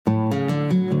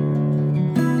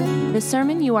The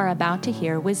sermon you are about to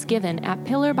hear was given at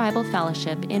Pillar Bible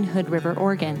Fellowship in Hood River,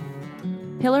 Oregon.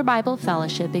 Pillar Bible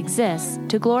Fellowship exists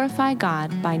to glorify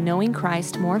God by knowing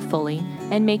Christ more fully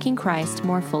and making Christ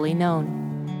more fully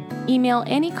known. Email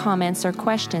any comments or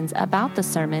questions about the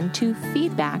sermon to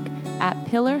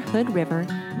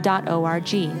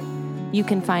feedback@pillarhoodriver.org. You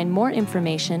can find more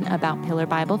information about Pillar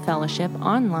Bible Fellowship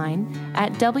online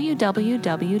at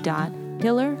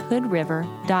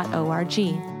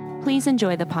www.pillarhoodriver.org. Please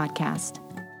enjoy the podcast.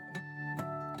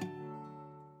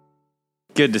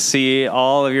 Good to see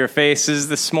all of your faces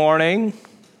this morning.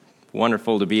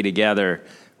 Wonderful to be together.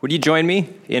 Would you join me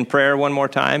in prayer one more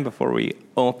time before we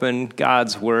open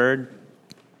God's Word?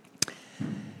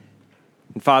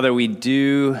 And Father, we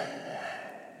do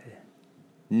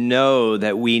know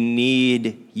that we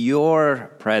need your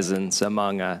presence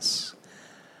among us.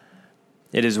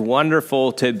 It is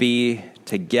wonderful to be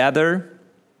together,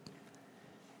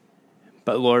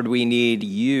 but Lord, we need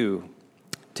you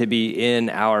to be in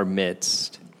our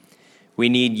midst. We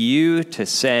need you to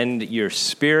send your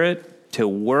Spirit to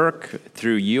work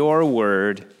through your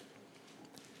word,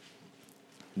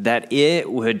 that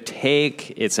it would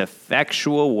take its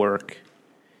effectual work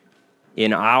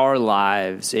in our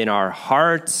lives, in our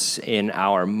hearts, in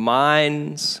our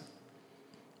minds,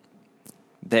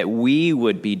 that we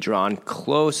would be drawn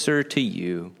closer to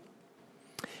you.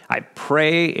 I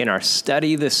pray in our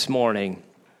study this morning,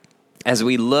 as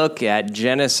we look at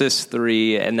Genesis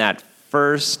 3 and that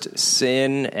first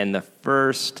sin and the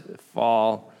first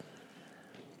fall,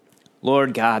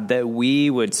 Lord God, that we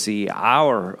would see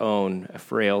our own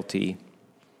frailty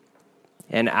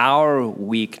and our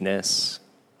weakness,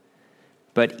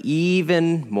 but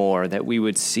even more that we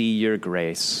would see your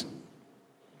grace.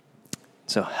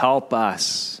 So help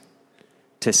us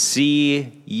to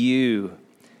see you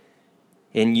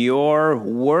in your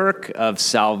work of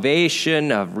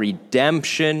salvation, of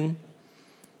redemption,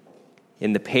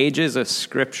 in the pages of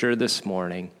Scripture this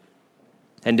morning,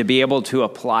 and to be able to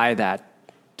apply that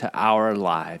to our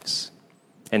lives.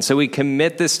 And so we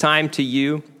commit this time to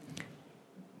you.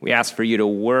 We ask for you to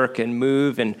work and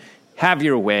move and have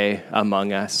your way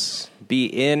among us. Be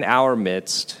in our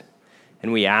midst.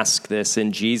 And we ask this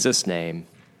in Jesus' name.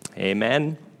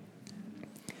 Amen.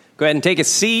 Go ahead and take a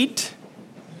seat.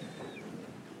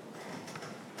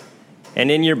 And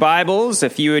in your Bibles,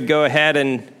 if you would go ahead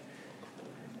and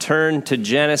turn to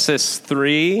Genesis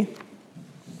 3.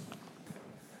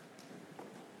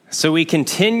 So we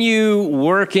continue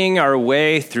working our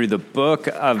way through the book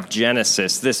of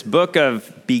Genesis, this book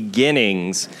of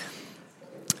beginnings.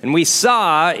 And we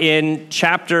saw in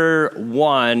chapter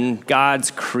 1 God's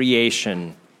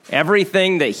creation,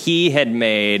 everything that he had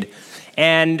made.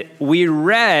 And we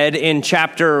read in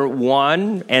chapter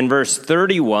 1 and verse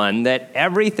 31 that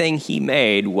everything he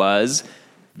made was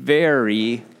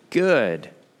very good.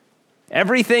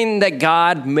 Everything that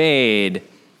God made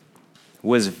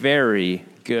was very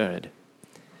good.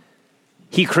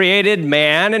 He created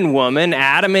man and woman,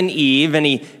 Adam and Eve, and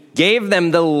he gave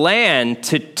them the land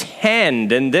to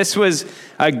tend. And this was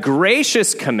a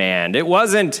gracious command. It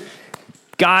wasn't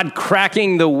God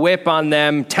cracking the whip on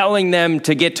them, telling them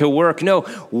to get to work. No,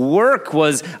 work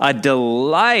was a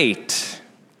delight.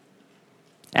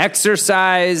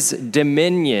 Exercise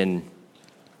dominion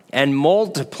and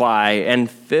multiply and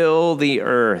fill the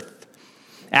earth.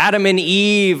 Adam and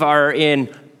Eve are in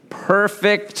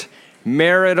perfect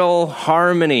marital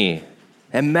harmony.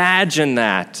 Imagine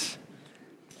that.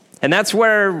 And that's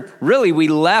where really we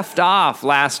left off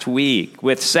last week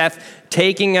with Seth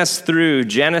taking us through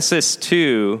Genesis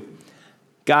 2,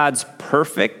 God's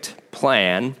perfect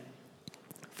plan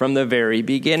from the very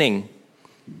beginning.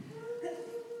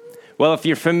 Well, if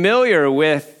you're familiar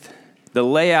with the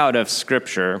layout of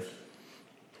Scripture,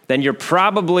 then you're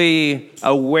probably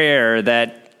aware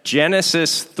that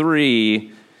Genesis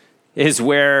 3 is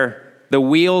where the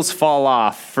wheels fall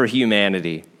off for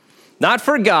humanity. Not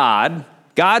for God.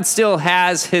 God still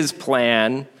has his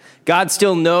plan. God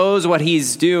still knows what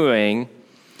he's doing.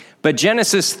 But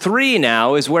Genesis 3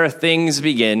 now is where things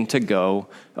begin to go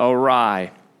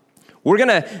awry. We're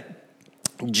going to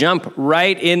jump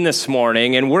right in this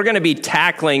morning, and we're going to be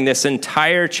tackling this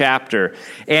entire chapter.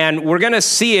 And we're going to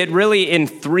see it really in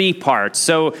three parts.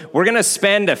 So we're going to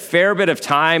spend a fair bit of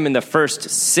time in the first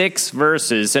 6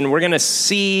 verses, and we're going to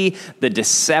see the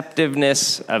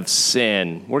deceptiveness of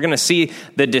sin. We're going to see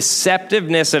the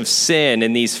deceptiveness of sin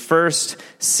in these first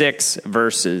 6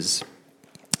 verses.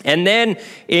 And then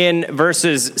in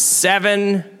verses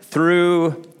 7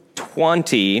 through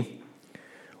 20,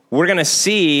 we're going to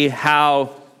see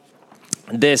how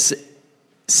this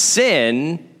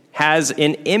sin has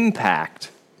an impact.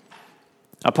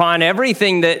 upon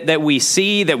everything that we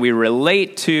see, that we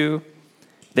relate to,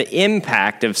 the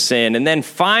impact of sin. And then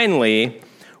finally,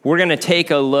 we're going to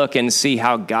take a look and see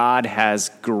how God has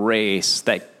grace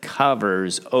that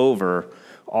covers over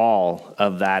all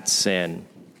of that sin.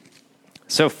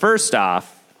 So first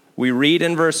off, we read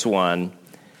in verse 1,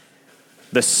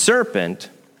 the serpent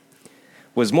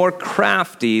was more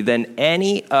crafty than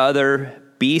any other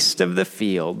beast of the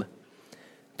field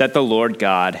that the Lord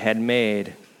God had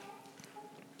made.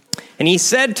 And he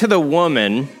said to the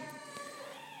woman,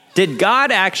 did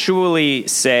God actually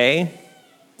say,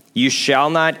 you shall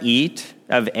not eat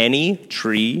of any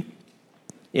tree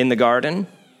in the garden?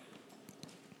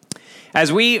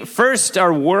 As we first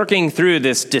are working through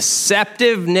this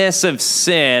deceptiveness of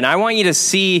sin, I want you to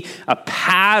see a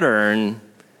pattern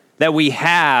that we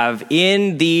have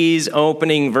in these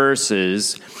opening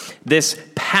verses, this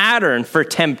pattern for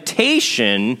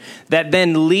temptation that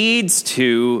then leads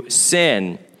to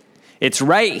sin. It's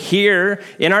right here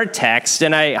in our text,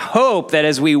 and I hope that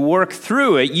as we work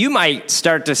through it, you might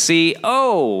start to see,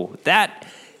 oh, that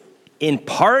in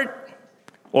part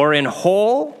or in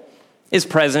whole is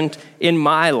present in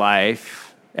my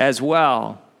life as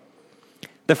well.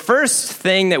 The first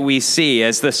thing that we see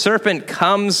as the serpent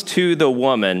comes to the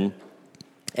woman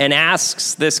and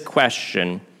asks this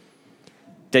question,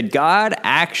 did God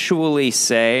actually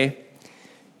say,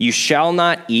 you shall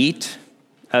not eat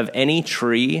of any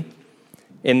tree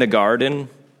in the garden?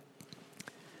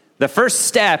 The first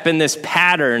step in this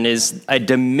pattern is a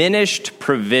diminished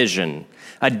provision.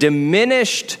 A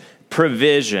diminished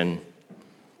provision.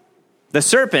 The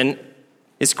serpent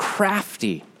is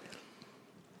crafty.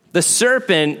 The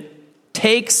serpent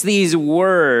takes these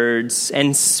words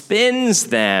and spins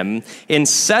them in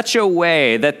such a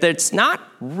way that it's not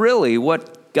really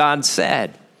what God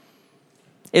said.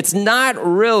 It's not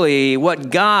really what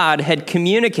God had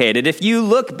communicated. If you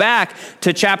look back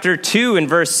to chapter 2 and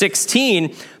verse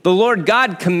 16, the Lord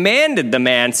God commanded the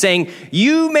man, saying,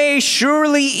 you may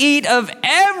surely eat of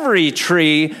every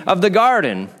tree of the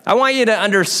garden. I want you to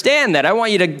understand that. I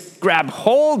want you to grab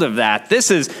hold of that. This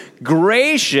is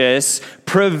gracious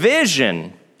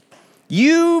provision.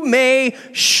 You may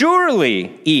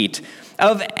surely eat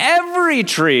of every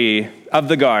tree of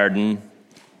the garden,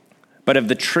 but of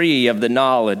the tree of the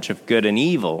knowledge of good and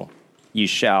evil you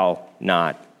shall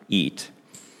not eat.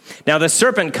 Now the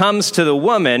serpent comes to the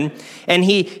woman, and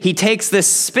he takes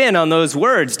this spin on those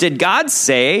words. Did God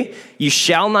say, you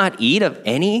shall not eat of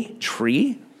any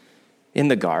tree in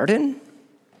the garden?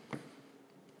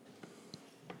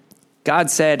 God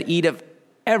said, eat of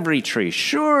every tree.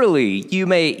 Surely you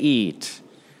may eat,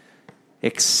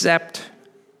 except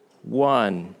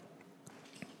one.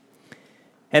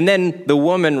 And then the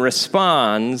woman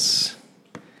responds,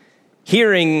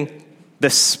 hearing the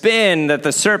spin that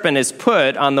the serpent has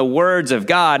put on the words of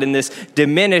God in this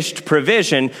diminished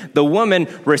provision. The woman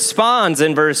responds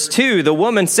in verse 2. The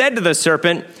woman said to the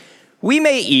serpent, we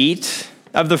may eat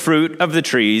of the fruit of the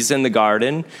trees in the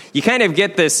garden. You kind of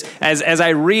get this, as I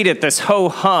read it, this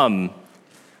ho-hum.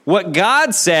 What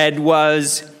God said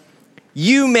was,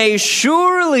 you may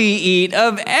surely eat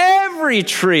of every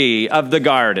tree of the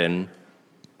garden.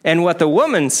 And what the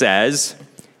woman says,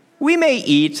 we may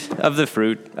eat of the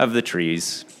fruit of the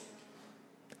trees.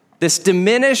 This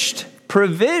diminished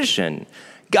provision.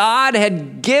 God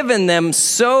had given them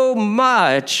so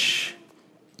much,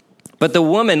 but the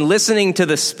woman, listening to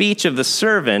the speech of the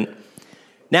servant,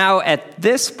 now at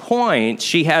this point,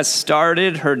 she has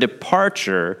started her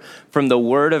departure from the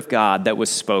word of God that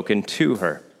was spoken to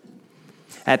her.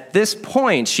 At this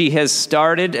point, she has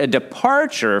started a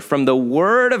departure from the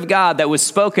word of God that was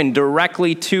spoken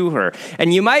directly to her.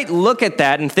 And you might look at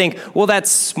that and think, well, that's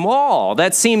small.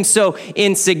 That seems so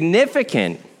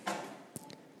insignificant.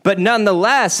 But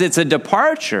nonetheless, it's a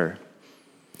departure.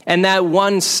 And that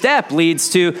one step leads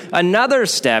to another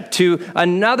step,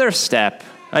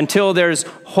 until there's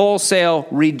wholesale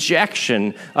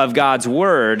rejection of God's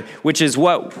word, which is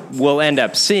what we'll end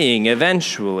up seeing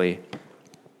eventually.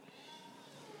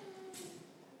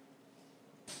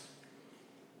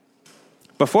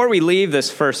 Before we leave this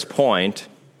first point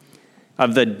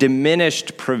of the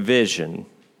diminished provision,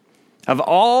 of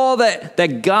all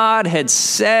that God had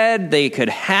said they could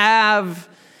have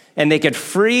and they could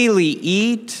freely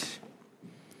eat,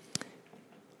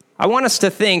 I want us to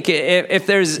think if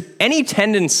there's any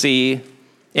tendency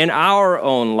in our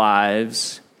own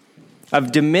lives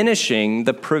of diminishing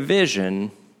the provision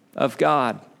of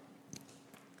God,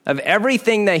 of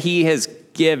everything that he has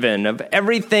given, of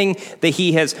everything that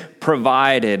he has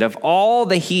provided, of all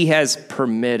that he has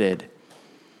permitted.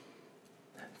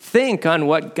 Think on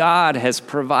what God has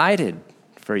provided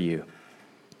for you.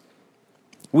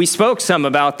 We spoke some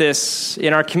about this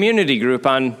in our community group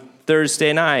on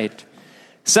Thursday night.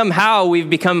 Somehow we've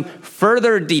become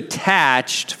further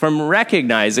detached from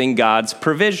recognizing God's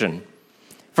provision.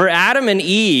 For Adam and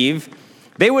Eve,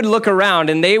 they would look around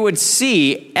and they would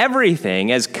see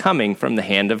everything as coming from the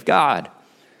hand of God.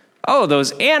 Oh,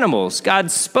 those animals,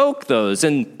 God spoke those,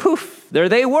 and poof, there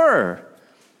they were.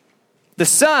 The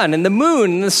sun and the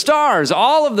moon and the stars,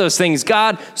 all of those things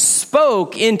God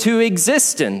spoke into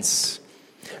existence.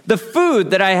 The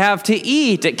food that I have to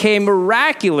eat, it came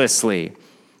miraculously.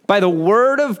 By the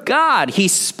word of God, he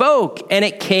spoke and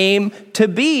it came to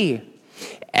be.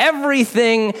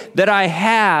 Everything that I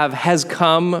have has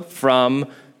come from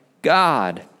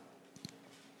God.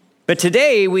 But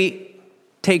today we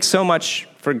take so much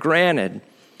for granted,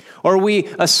 or we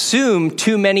assume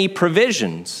too many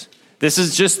provisions. This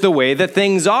is just the way that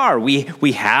things are. We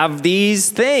have these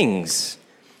things.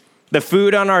 The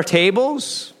food on our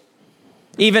tables,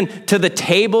 even to the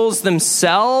tables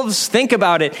themselves. Think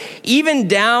about it. Even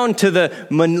down to the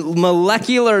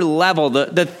molecular level,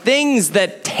 the things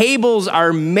that tables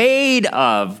are made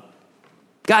of.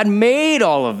 God made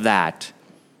all of that.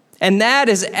 And that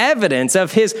is evidence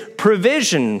of his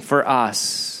provision for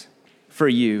us, for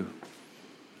you.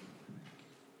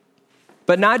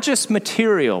 But not just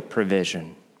material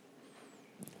provision.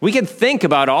 We can think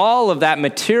about all of that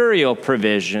material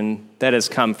provision that has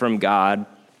come from God.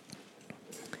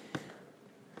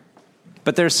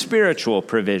 But there's spiritual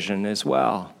provision as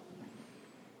well.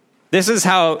 This is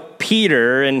how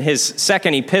Peter in his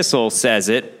second epistle says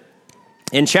it.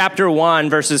 In chapter 1,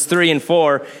 verses 3 and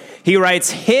 4, he writes,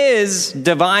 his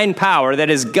divine power, that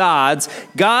is God's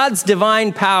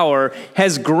divine power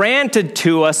has granted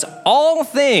to us all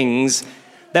things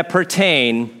that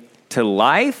pertain to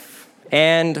life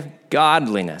and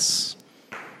godliness.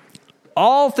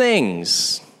 All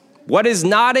things. What is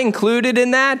not included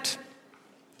in that?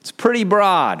 It's pretty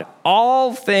broad.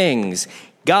 All things.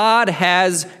 God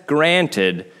has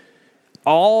granted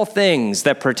all things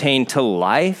that pertain to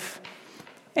life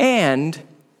and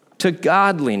to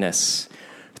godliness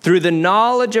through the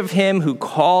knowledge of him who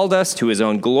called us to his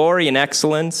own glory and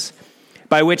excellence,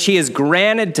 by which he has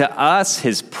granted to us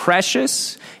his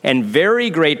precious and very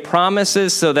great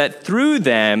promises, so that through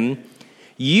them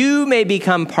you may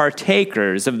become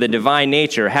partakers of the divine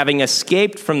nature, having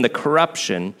escaped from the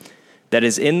corruption that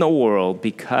is in the world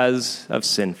because of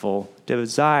sinful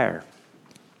desire.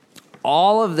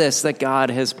 All of this that God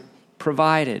has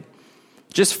provided,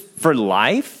 just for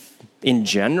life in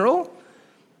general,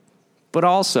 but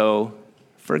also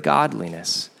for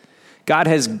godliness. God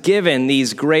has given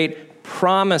these great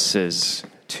promises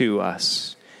to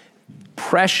us,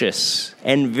 precious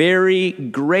and very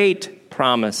great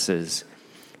promises,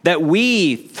 that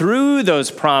we, through those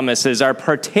promises, are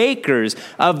partakers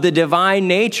of the divine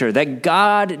nature, that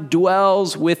God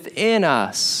dwells within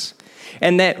us,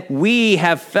 and that we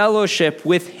have fellowship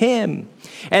with him,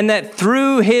 and that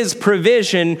through his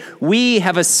provision, we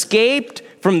have escaped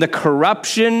from the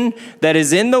corruption that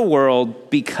is in the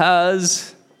world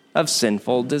because of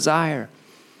sinful desire.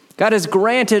 God has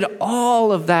granted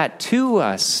all of that to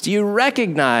us. Do you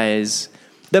recognize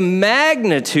the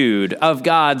magnitude of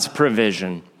God's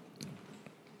provision?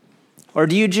 Or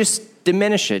do you just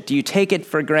diminish it? Do you take it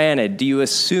for granted? Do you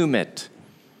assume it?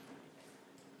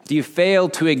 Do you fail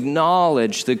to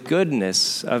acknowledge the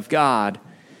goodness of God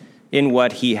in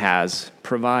what he has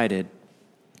provided?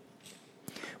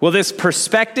 Well, this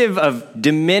perspective of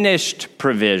diminished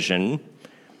provision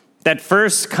that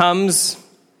first comes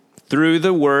through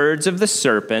the words of the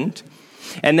serpent,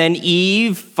 and then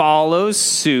Eve follows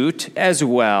suit as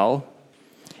well.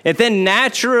 It then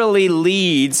naturally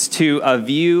leads to a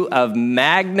view of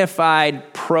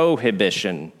magnified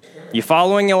prohibition. You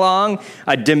following along?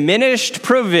 A diminished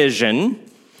provision.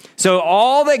 So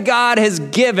all that God has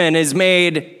given is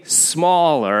made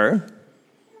smaller.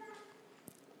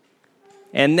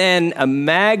 And then a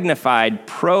magnified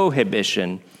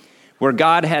prohibition where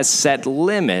God has set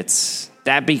limits.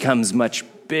 That becomes much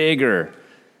bigger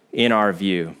in our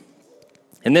view.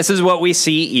 And this is what we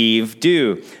see Eve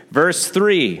do. Verse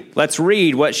 3, let's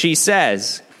read what she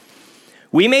says.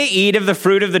 We may eat of the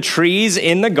fruit of the trees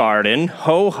in the garden,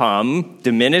 ho-hum,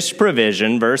 diminished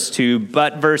provision, verse 2.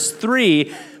 But verse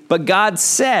 3, but God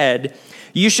said,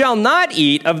 you shall not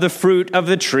eat of the fruit of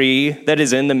the tree that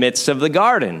is in the midst of the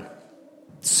garden.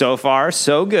 So far,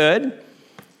 so good.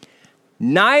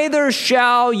 Neither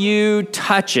shall you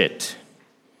touch it,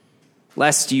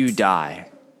 lest you die.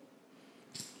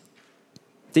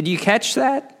 Did you catch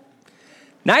that?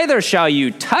 Neither shall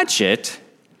you touch it.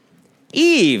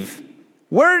 Eve,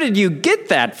 where did you get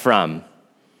that from?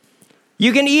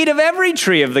 You can eat of every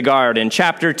tree of the garden,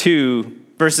 chapter 2,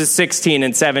 verses 16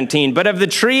 and 17. But of the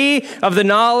tree of the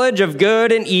knowledge of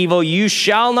good and evil you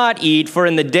shall not eat, for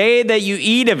in the day that you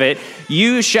eat of it,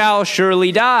 you shall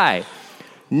surely die.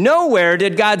 Nowhere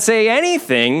did God say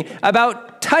anything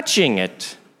about touching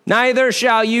it. Neither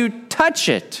shall you touch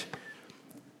it.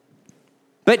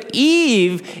 But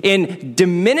Eve, in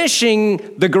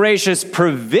diminishing the gracious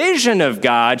provision of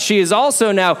God, she is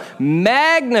also now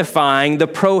magnifying the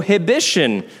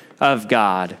prohibition of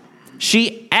God.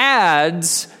 She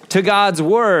adds to God's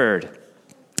word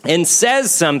and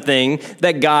says something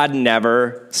that God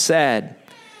never said.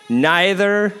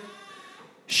 Neither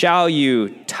shall you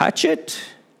touch it.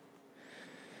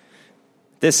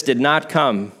 This did not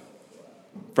come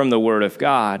from the word of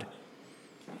God.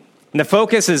 And the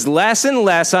focus is less and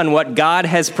less on what God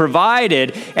has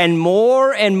provided and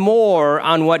more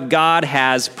on what God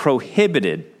has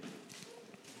prohibited.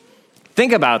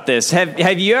 Think about this.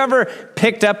 Have you ever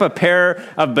picked up a pair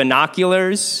of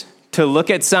binoculars to look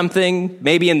at something,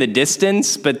 maybe in the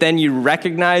distance, but then you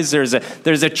recognize there's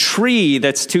a tree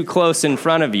that's too close in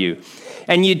front of you?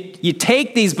 And you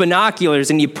take these binoculars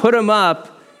and you put them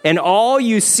up, and all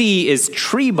you see is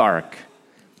tree bark.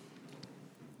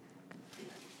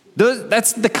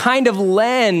 That's the kind of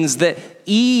lens that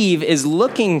Eve is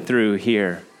looking through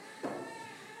here.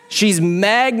 She's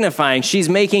magnifying, she's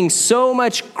making so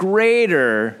much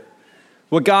greater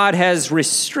what God has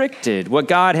restricted, what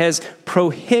God has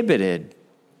prohibited.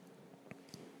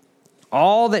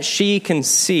 All that she can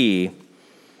see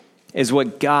is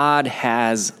what God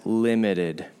has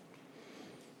limited.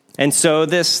 And so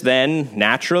this then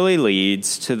naturally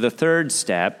leads to the third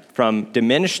step, from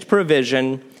diminished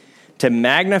provision to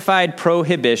magnified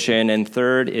prohibition, and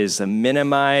third is a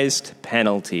minimized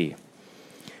penalty.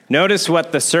 Notice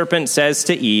what the serpent says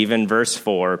to Eve in verse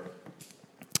 4.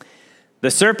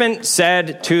 The serpent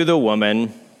said to the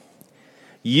woman,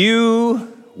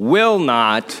 "You will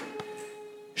not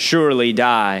surely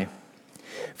die.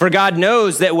 For God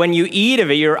knows that when you eat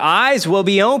of it, your eyes will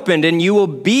be opened, and you will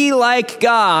be like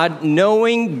God,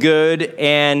 knowing good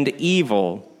and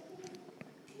evil."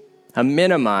 A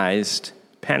minimized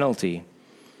penalty.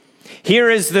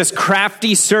 Here is this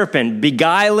crafty serpent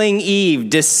beguiling Eve,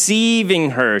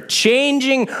 deceiving her,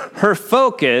 changing her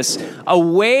focus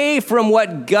away from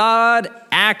what God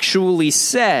actually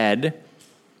said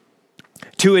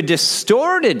to a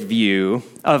distorted view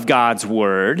of God's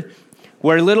word,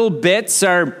 where little bits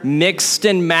are mixed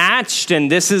and matched,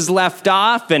 and this is left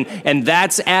off, and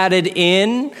that's added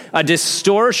in, a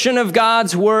distortion of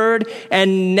God's word,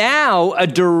 and now a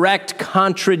direct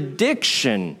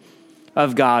contradiction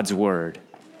of God's word.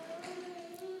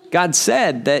 God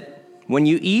said that when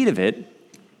you eat of it,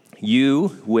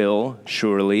 you will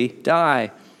surely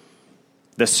die.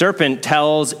 The serpent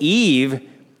tells Eve,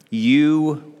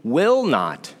 you will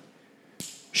not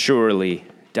surely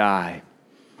die.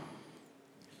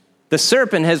 The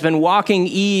serpent has been walking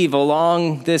Eve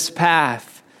along this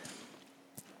path,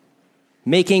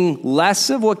 making less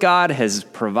of what God has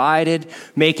provided,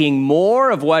 making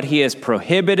more of what he has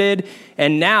prohibited,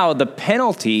 and now the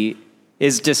penalty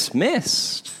is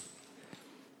dismissed.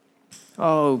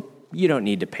 Oh, you don't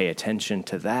need to pay attention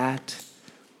to that.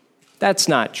 That's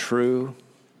not true.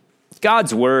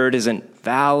 God's word isn't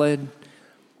valid.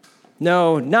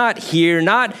 No, not here,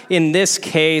 not in this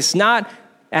case, not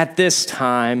at this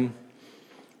time.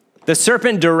 The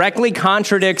serpent directly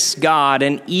contradicts God,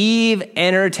 and Eve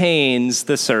entertains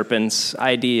the serpent's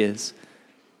ideas.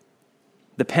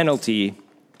 The penalty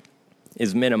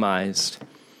is minimized.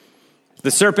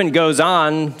 The serpent goes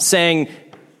on saying,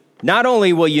 not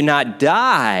only will you not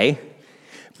die,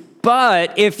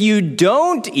 but if you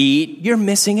don't eat, you're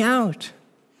missing out.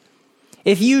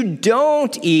 If you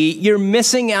don't eat, you're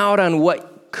missing out on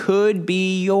what could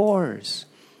be yours.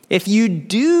 If you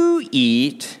do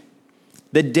eat,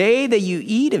 the day that you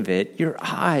eat of it, your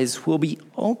eyes will be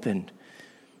opened.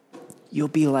 You'll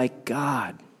be like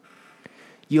God.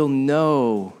 You'll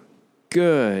know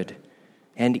good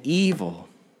and evil.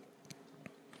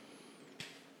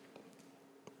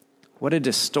 What a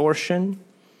distortion,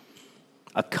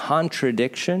 a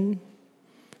contradiction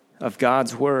of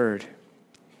God's word.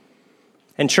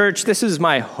 And church, this is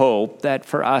my hope, that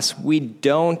for us, we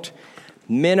don't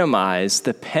minimize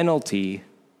the penalty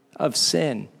of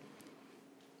sin.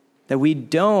 That we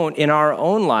don't, in our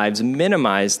own lives,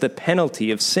 minimize the penalty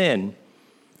of sin.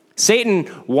 Satan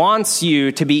wants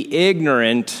you to be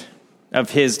ignorant of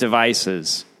his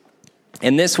devices.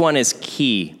 And this one is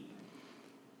key.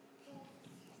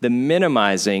 The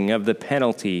minimizing of the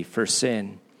penalty for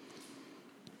sin.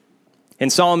 In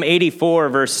Psalm 84,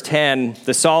 verse 10,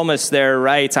 the psalmist there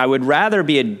writes, "I would rather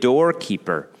be a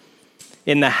doorkeeper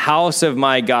in the house of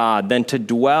my God than to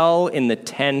dwell in the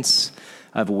tents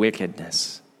of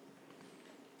wickedness."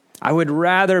 I would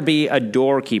rather be a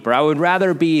doorkeeper. I would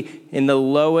rather be in the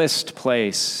lowest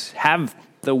place, have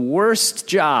the worst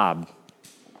job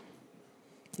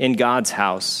in God's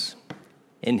house,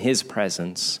 in his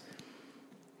presence,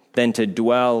 than to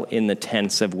dwell in the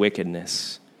tents of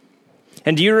wickedness.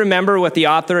 And do you remember what the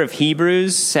author of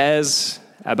Hebrews says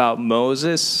about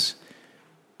Moses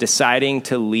deciding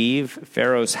to leave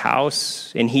Pharaoh's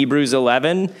house? In Hebrews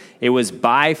 11, it was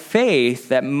by faith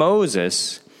that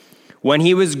Moses, when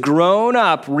he was grown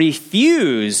up,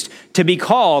 refused to be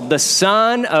called the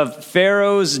son of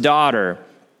Pharaoh's daughter,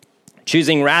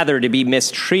 choosing rather to be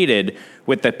mistreated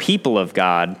with the people of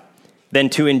God than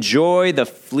to enjoy the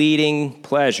fleeting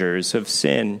pleasures of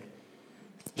sin.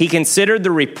 He considered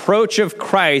the reproach of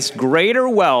Christ greater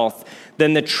wealth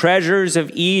than the treasures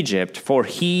of Egypt, for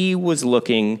he was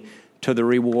looking to the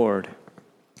reward.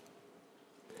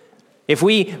 If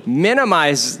we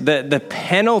minimize the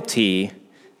penalty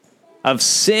of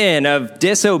sin, of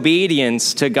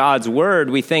disobedience to God's word,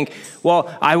 we think,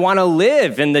 well, I want to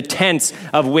live in the tents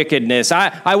of wickedness.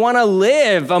 I want to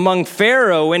live among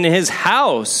Pharaoh in his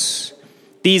house.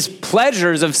 These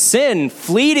pleasures of sin,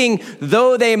 fleeting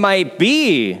though they might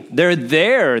be, they're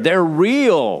there, they're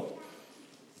real,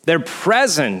 they're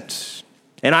present,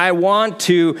 and I want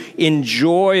to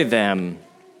enjoy them.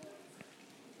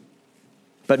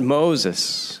 But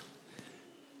Moses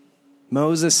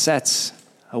sets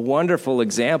a wonderful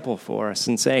example for us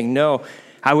in saying, no,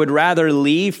 I would rather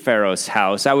leave Pharaoh's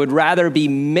house. I would rather be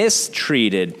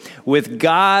mistreated with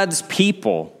God's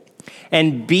people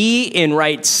and be in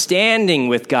right standing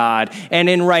with God and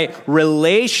in right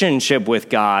relationship with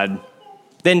God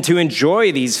than to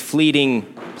enjoy these fleeting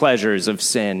pleasures of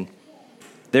sin.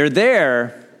 They're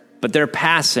there, but they're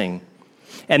passing,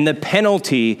 and the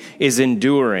penalty is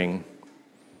enduring.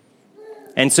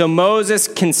 And so Moses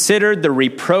considered the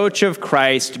reproach of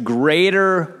Christ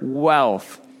greater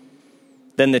wealth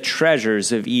than the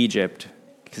treasures of Egypt,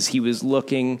 because he was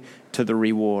looking to the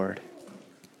reward.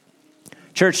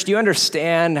 Church, do you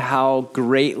understand how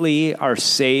greatly our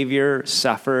Savior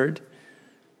suffered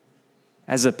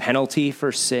as a penalty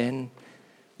for sin?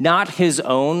 Not his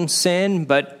own sin,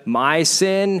 but my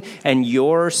sin and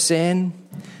your sin.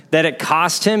 That it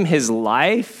cost him his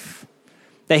life.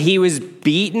 That he was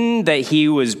beaten, that he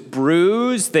was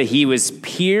bruised, that he was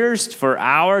pierced for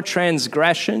our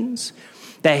transgressions.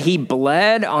 That he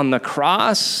bled on the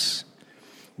cross.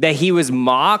 That he was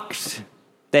mocked.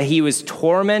 That he was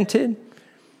tormented.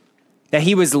 That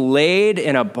he was laid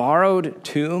in a borrowed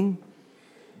tomb.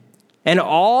 And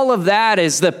all of that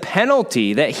is the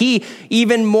penalty, that he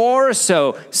even more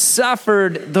so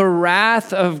suffered the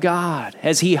wrath of God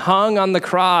as he hung on the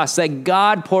cross, that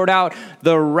God poured out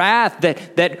the wrath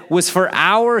that was for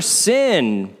our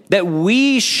sin, that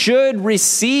we should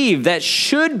receive, that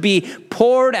should be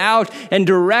poured out and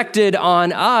directed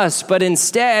on us, but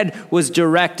instead was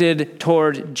directed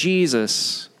toward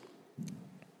Jesus.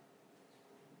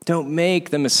 Don't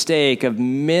make the mistake of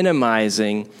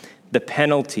minimizing the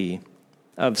penalty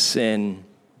of sin.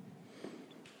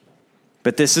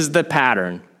 But this is the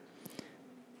pattern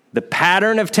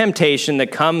of temptation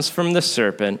that comes from the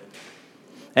serpent.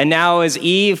 And now as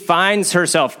Eve finds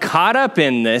herself caught up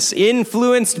in this,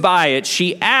 influenced by it,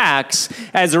 she acts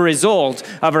as a result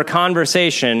of her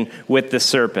conversation with the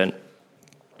serpent.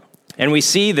 And we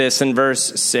see this in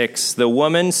verse 6. The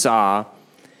woman saw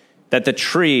that the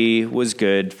tree was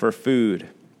good for food.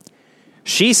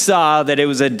 She saw that it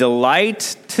was a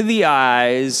delight to the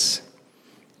eyes,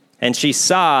 and she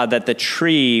saw that the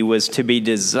tree was to be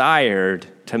desired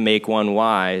to make one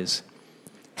wise.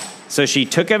 So she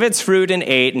took of its fruit and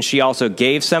ate, and she also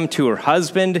gave some to her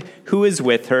husband who was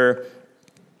with her,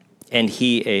 and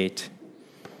he ate.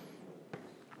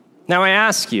 Now I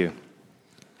ask you,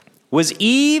 was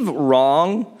Eve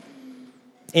wrong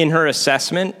in her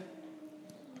assessment?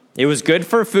 It was good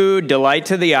for food, delight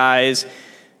to the eyes,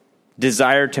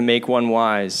 desire to make one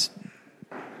wise.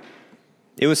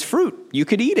 It was fruit. You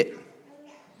could eat it.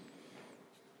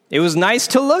 It was nice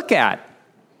to look at.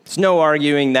 There's no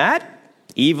arguing that.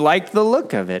 Eve liked the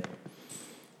look of it.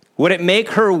 Would it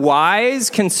make her wise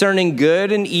concerning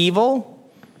good and evil?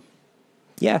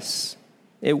 Yes,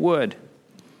 it would.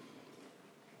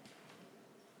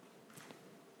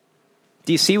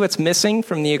 Do you see what's missing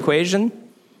from the equation?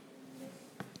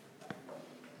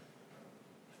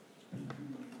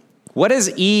 What has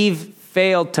Eve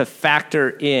failed to factor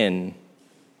in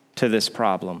to this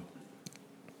problem?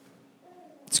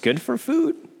 It's good for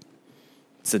food.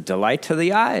 It's a delight to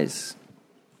the eyes.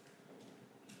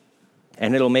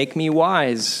 And it'll make me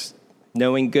wise,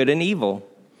 knowing good and evil.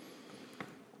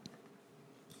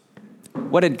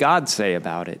 What did God say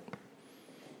about it?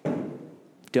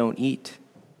 Don't eat.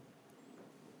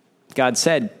 God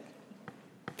said,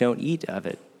 don't eat of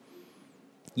it.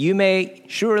 You may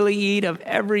surely eat of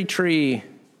every tree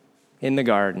in the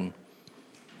garden,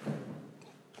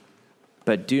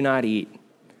 but do not eat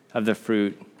of the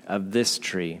fruit of this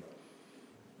tree.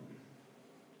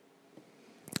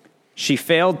 She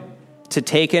failed to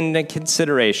take into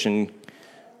consideration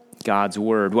God's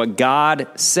word, what God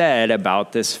said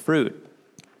about this fruit.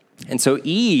 And so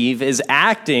Eve is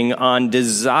acting on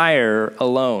desire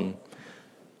alone,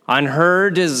 on her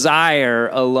desire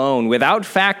alone, without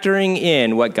factoring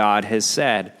in what God has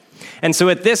said. And so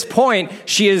at this point,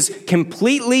 she is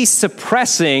completely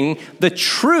suppressing the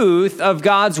truth of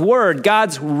God's word,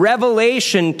 God's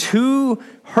revelation to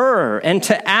her and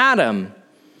to Adam.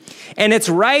 And it's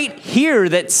right here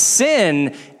that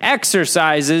sin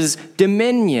exercises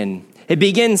dominion. It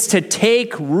begins to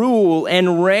take rule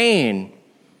and reign.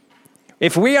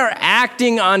 If we are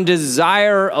acting on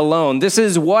desire alone, this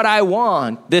is what I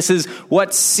want, this is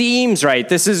what seems right,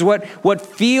 this is what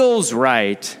feels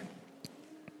right,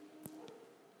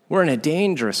 we're in a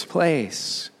dangerous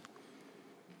place.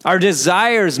 Our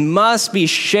desires must be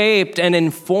shaped and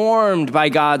informed by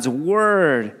God's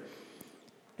word.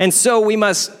 And so we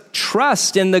must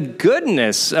trust in the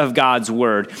goodness of God's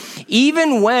word.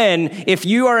 Even when, if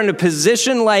you are in a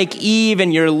position like Eve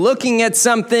and you're looking at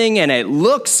something and it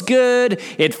looks good,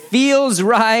 it feels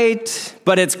right,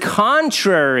 but it's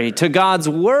contrary to God's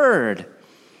word.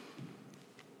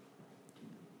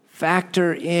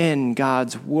 Factor in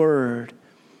God's word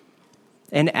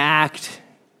and act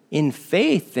in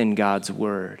faith in God's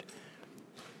word,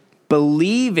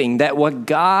 believing that what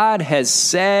God has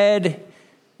said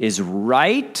is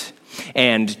right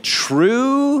and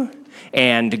true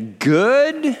and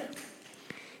good.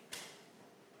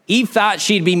 Eve thought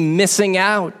she'd be missing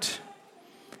out.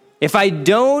 If I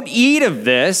don't eat of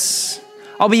this,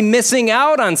 I'll be missing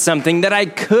out on something that I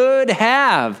could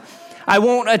have. I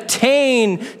won't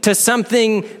attain to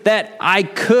something that I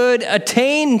could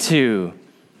attain to.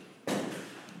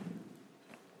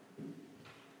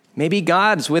 Maybe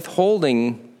God's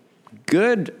withholding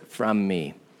good from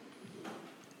me.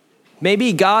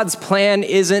 Maybe God's plan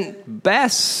isn't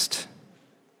best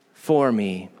for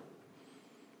me.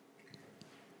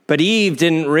 But Eve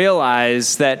didn't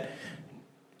realize that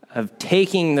of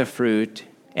taking the fruit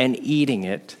and eating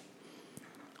it,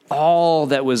 all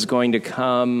that was going to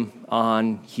come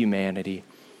on humanity.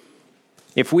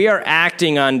 If we are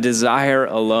acting on desire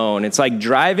alone, it's like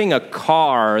driving a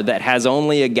car that has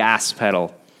only a gas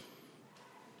pedal.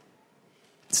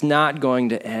 It's not going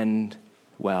to end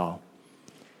well.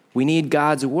 We need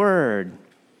God's word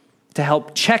to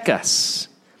help check us,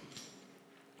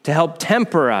 to help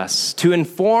temper us, to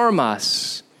inform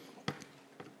us.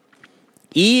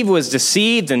 Eve was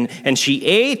deceived and she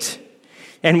ate,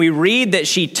 and we read that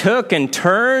she took and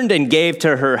turned and gave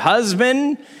to her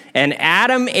husband, and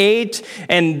Adam ate,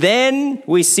 and then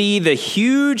we see the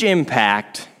huge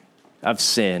impact of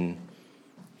sin,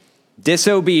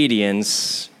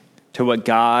 disobedience to what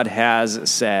God has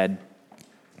said.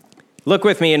 Look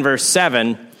with me in verse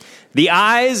 7. The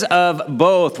eyes of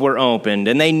both were opened,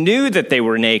 and they knew that they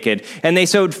were naked, and they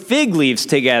sewed fig leaves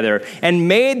together and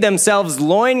made themselves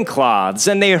loincloths.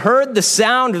 And they heard the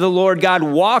sound of the Lord God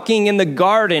walking in the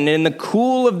garden in the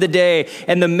cool of the day,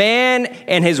 and the man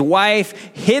and his wife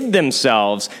hid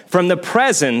themselves from the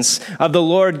presence of the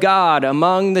Lord God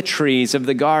among the trees of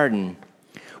the garden.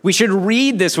 We should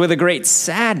read this with a great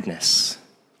sadness.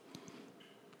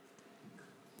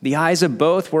 The eyes of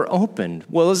both were opened.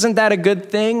 Well, isn't that a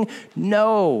good thing?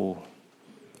 No.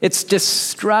 It's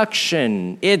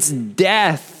destruction. It's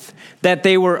death that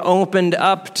they were opened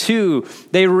up to.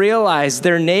 They realize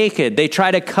they're naked. They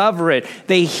try to cover it.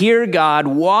 They hear God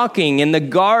walking in the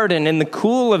garden in the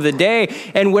cool of the day.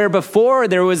 And where before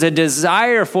there was a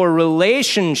desire for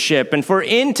relationship and for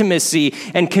intimacy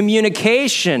and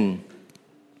communication,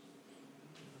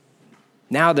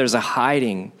 now there's a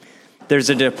hiding. There's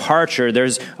a departure.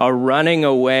 There's a running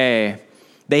away.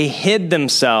 They hid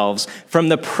themselves from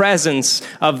the presence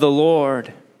of the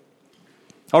Lord.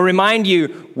 I'll remind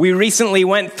you, we recently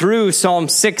went through Psalm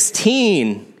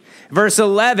 16, verse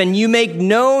 11. You make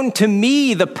known to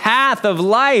me the path of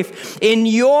life. In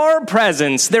your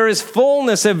presence there is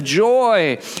fullness of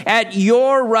joy. At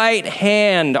your right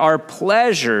hand are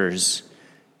pleasures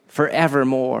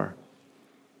forevermore.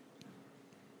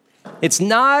 It's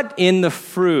not in the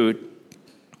fruit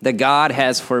that God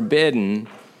has forbidden,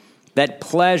 that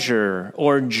pleasure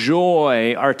or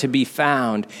joy are to be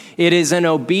found. It is in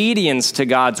obedience to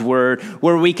God's word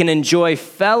where we can enjoy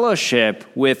fellowship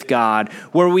with God,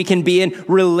 where we can be in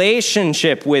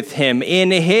relationship with him.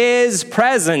 In his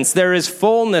presence, there is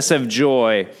fullness of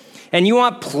joy. And you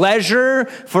want pleasure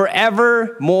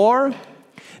forevermore?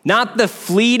 Not the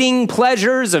fleeting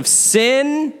pleasures of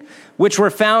sin, which were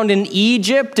found in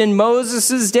Egypt in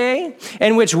Moses' day,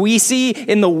 and which we see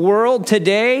in the world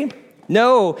today.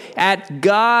 No, at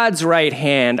God's right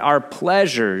hand are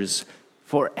pleasures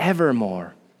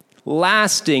forevermore,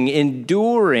 lasting,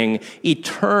 enduring,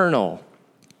 eternal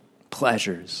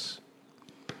pleasures.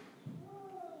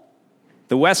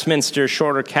 The Westminster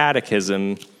Shorter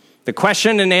Catechism, the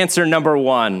question and answer number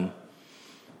 1.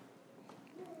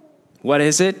 What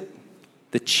is it?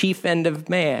 The chief end of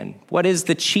man. What is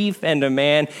the chief end of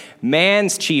man?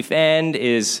 Man's chief end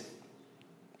is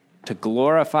to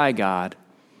glorify God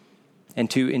and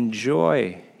to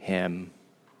enjoy him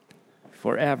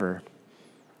forever.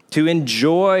 To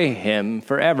enjoy him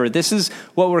forever. This is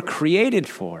what we're created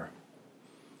for.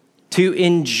 To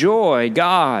enjoy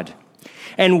God.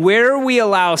 And where we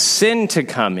allow sin to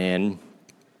come in,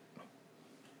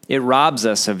 it robs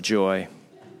us of joy.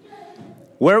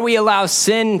 Where we allow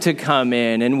sin to come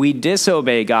in and we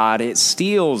disobey God, it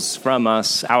steals from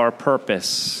us our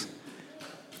purpose.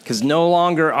 Because no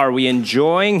longer are we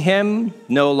enjoying him,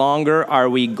 no longer are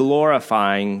we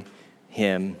glorifying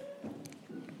him.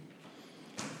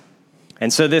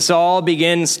 And so this all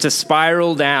begins to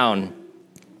spiral down.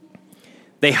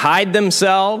 They hide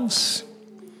themselves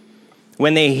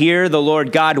when they hear the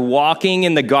Lord God walking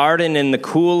in the garden in the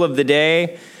cool of the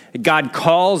day. God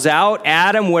calls out,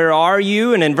 Adam, where are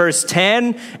you? And in verse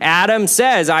 10, Adam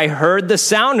says, I heard the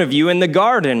sound of you in the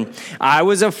garden. I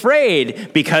was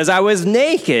afraid because I was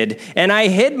naked and I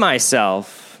hid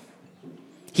myself.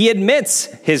 He admits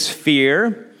his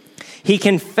fear. He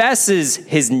confesses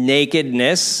his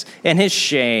nakedness and his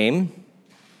shame.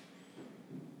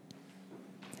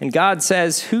 And God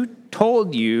says, who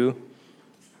told you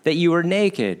that you were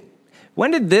naked?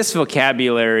 When did this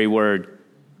vocabulary word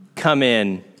come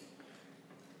in?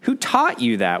 Who taught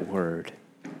you that word?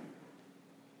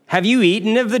 Have you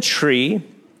eaten of the tree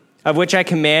of which I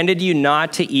commanded you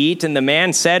not to eat? And the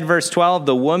man said, verse 12,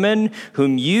 the woman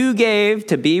whom you gave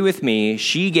to be with me,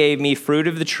 she gave me fruit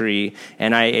of the tree,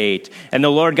 and I ate. And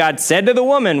the Lord God said to the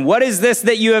woman, what is this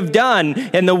that you have done?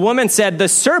 And the woman said, the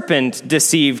serpent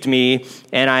deceived me,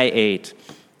 and I ate.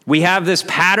 We have this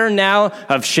pattern now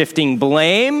of shifting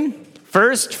blame,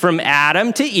 first from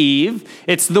Adam to Eve.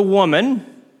 It's the woman.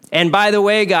 And by the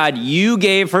way, God, you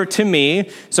gave her to me,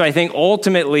 so I think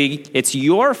ultimately it's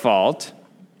your fault.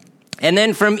 And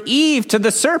then from Eve to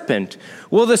the serpent.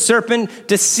 Well, the serpent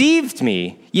deceived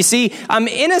me. You see, I'm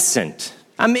innocent.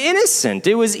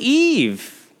 It was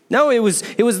Eve. No, it was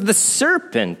the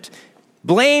serpent.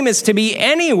 Blame is to be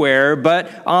anywhere but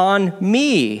on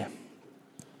me.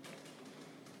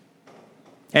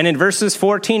 And in verses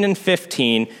 14 and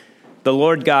 15, the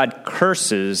Lord God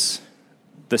curses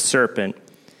the serpent.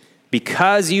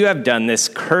 Because you have done this,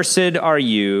 cursed are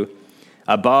you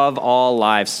above all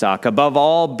livestock, above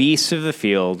all beasts of the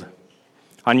field.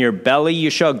 On your belly you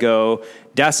shall go,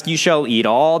 dust you shall eat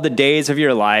all the days of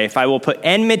your life. I will put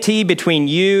enmity between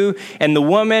you and the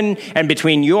woman, and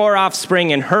between your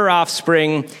offspring and her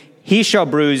offspring. He shall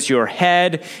bruise your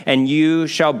head, and you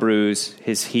shall bruise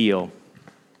his heel.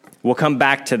 We'll come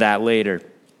back to that later.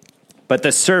 But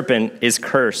the serpent is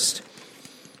cursed.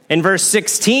 In verse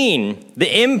 16,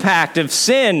 the impact of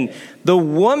sin, the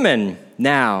woman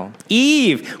now,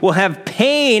 Eve, will have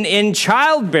pain in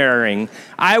childbearing.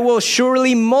 I will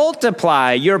surely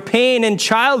multiply your pain in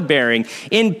childbearing.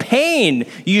 In pain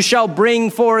you shall bring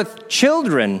forth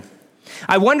children.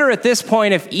 I wonder at this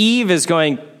point if Eve is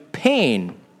going,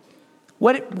 pain?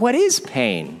 What is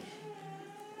pain?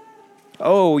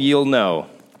 Oh, you'll know.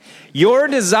 Your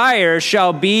desire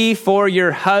shall be for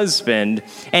your husband,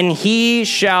 and he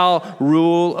shall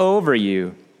rule over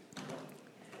you.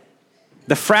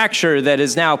 The fracture that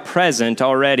is now present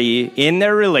already in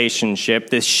their relationship,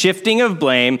 this shifting of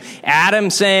blame, Adam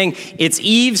saying it's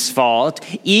Eve's fault,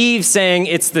 Eve saying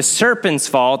it's the serpent's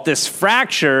fault, this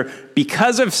fracture,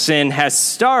 because of sin, has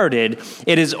started.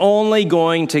 It is only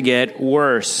going to get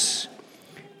worse.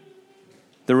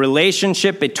 The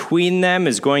relationship between them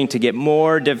is going to get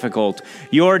more difficult.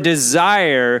 Your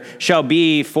desire shall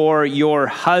be for your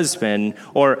husband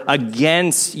or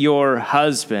against your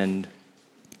husband,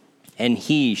 and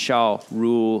he shall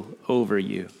rule over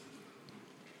you.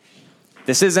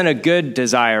 This isn't a good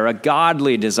desire, a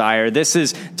godly desire. This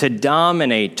is to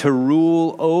dominate, to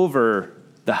rule over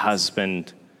the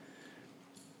husband.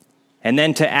 And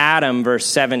then to Adam, verse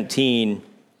 17,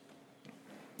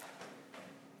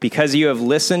 because you have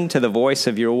listened to the voice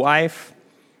of your wife,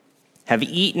 have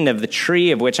eaten of the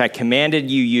tree of which I commanded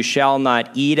you, you shall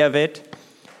not eat of it.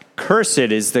 Cursed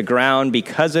is the ground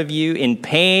because of you. In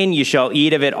pain you shall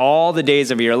eat of it all the days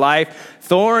of your life.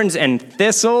 Thorns and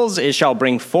thistles it shall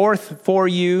bring forth for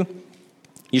you.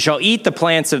 You shall eat the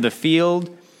plants of the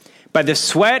field. By the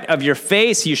sweat of your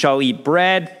face you shall eat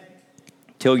bread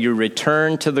till you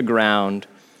return to the ground.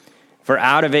 For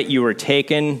out of it you were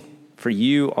taken, for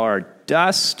you are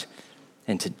dust,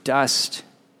 and to dust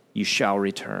you shall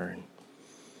return.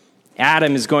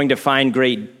 Adam is going to find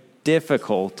great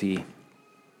difficulty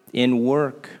in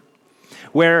work,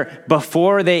 where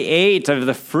before they ate of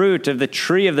the fruit of the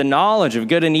tree of the knowledge of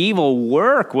good and evil,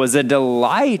 work was a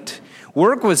delight.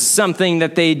 Work was something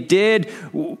that they did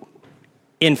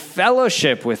in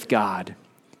fellowship with God.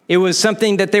 It was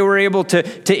something that they were able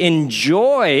to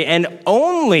enjoy and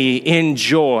only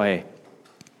enjoy.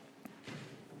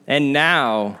 And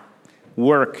now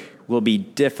work will be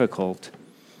difficult.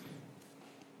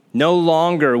 No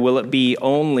longer will it be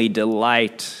only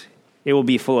delight. It will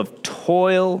be full of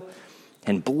toil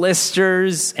and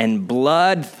blisters and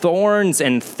blood, thorns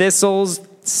and thistles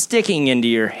sticking into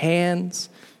your hands,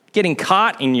 getting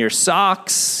caught in your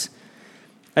socks,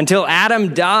 until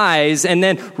Adam dies and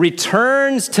then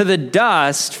returns to the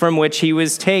dust from which he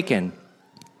was taken.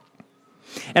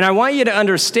 And I want you to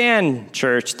understand,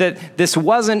 church, that this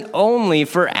wasn't only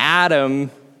for Adam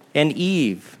and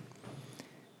Eve.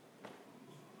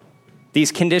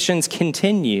 These conditions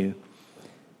continue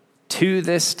to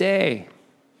this day.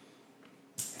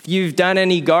 If you've done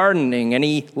any gardening,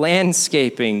 any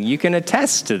landscaping, you can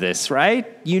attest to this, right?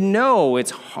 You know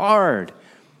it's hard.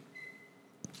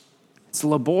 It's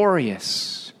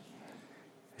laborious.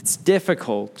 It's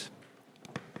difficult.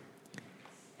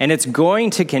 And it's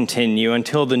going to continue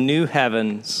until the new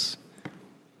heavens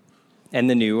and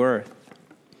the new earth.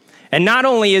 And not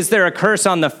only is there a curse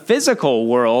on the physical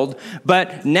world,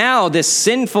 but now this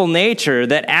sinful nature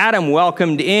that Adam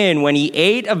welcomed in when he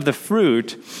ate of the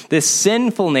fruit, this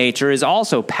sinful nature is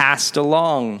also passed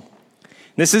along.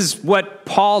 This is what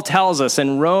Paul tells us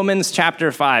in Romans chapter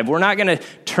 5. We're not going to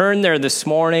turn there this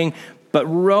morning, but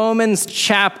Romans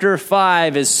chapter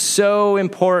 5 is so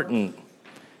important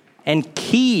and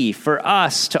key for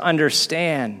us to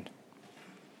understand.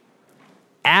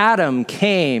 Adam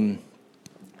came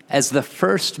as the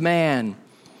first man,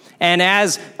 and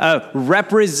as a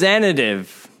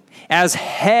representative, as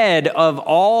head of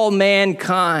all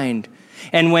mankind.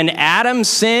 And when Adam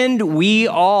sinned, we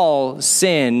all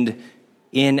sinned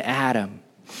in Adam.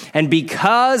 And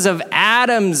because of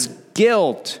Adam's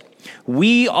guilt,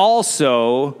 we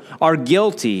also are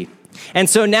guilty. And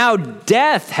so now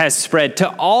death has spread to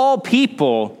all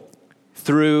people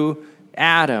through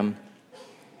Adam.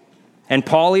 And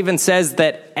Paul even says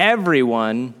that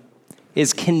everyone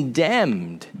is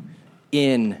condemned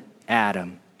in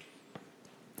Adam.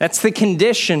 That's the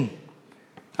condition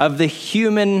of the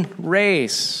human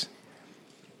race,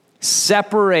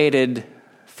 separated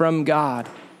from God,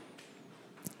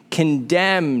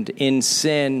 condemned in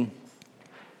sin,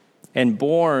 and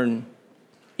born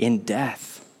in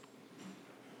death.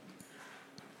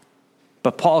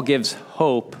 But Paul gives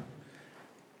hope.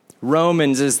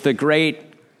 Romans is the great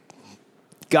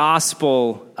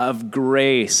gospel of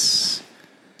grace.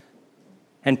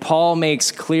 And Paul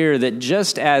makes clear that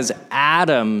just as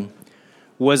Adam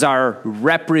was our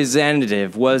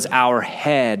representative, was our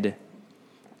head,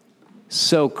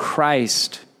 so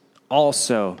Christ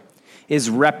also is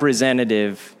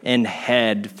representative and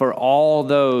head for all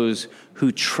those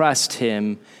who trust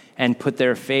him and put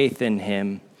their faith in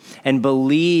him and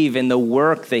believe in the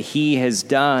work that he has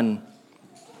done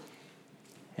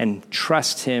and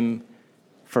trust him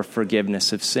for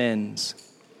forgiveness of sins.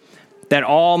 That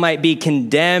all might be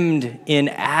condemned in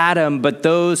Adam, but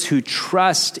those who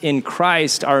trust in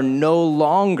Christ are no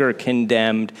longer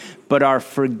condemned, but are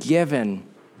forgiven.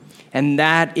 And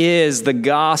that is the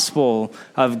gospel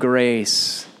of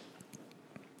grace.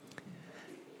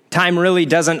 Time really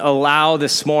doesn't allow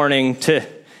this morning to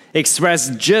express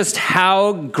just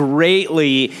how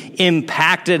greatly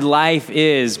impacted life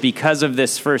is because of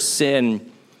this first sin.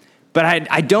 But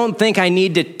I don't think I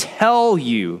need to tell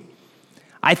you.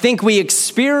 I think we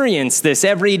experience this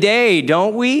every day,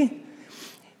 don't we?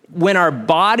 When our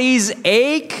bodies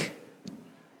ache,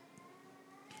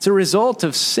 it's a result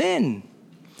of sin.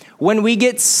 When we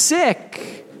get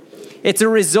sick, it's a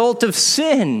result of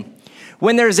sin.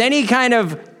 When there's any kind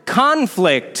of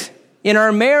conflict in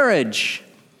our marriage,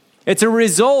 it's a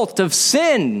result of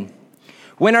sin.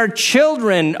 When our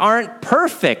children aren't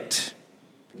perfect,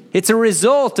 It's a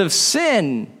result of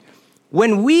sin.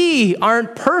 When we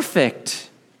aren't perfect,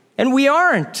 and we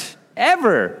aren't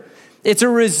ever, it's a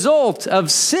result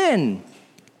of sin.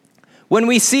 When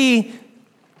we see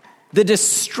the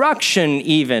destruction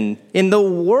even in the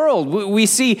world, we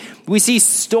see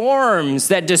storms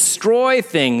that destroy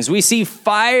things. We see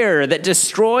fire that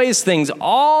destroys things.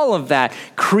 All of that.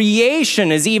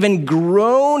 Creation is even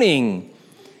groaning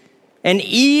and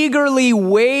eagerly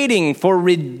waiting for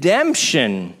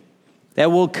redemption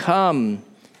that will come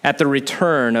at the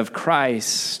return of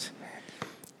Christ.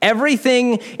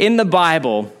 Everything in the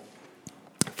Bible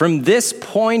from this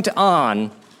point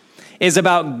on is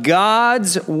about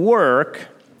God's work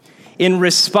in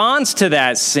response to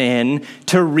that sin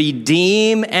to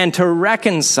redeem and to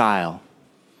reconcile.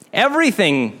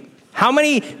 Everything. How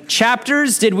many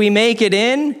chapters did we make it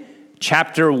in?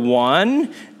 Chapter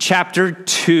 1, chapter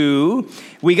 2.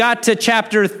 We got to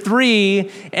chapter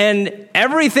 3, and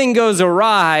everything goes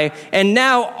awry. And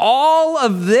now all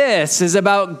of this is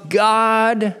about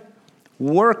God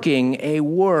working a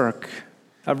work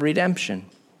of redemption.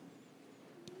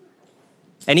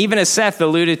 And even as Seth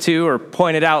alluded to or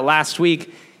pointed out last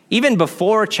week, even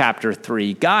before chapter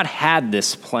 3, God had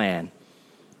this plan.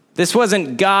 This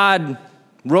wasn't God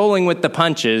rolling with the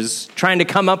punches, trying to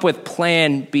come up with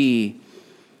plan B.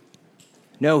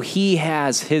 No, he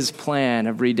has his plan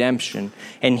of redemption,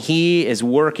 and he is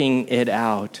working it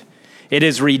out. It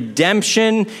is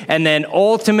redemption, and then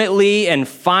ultimately and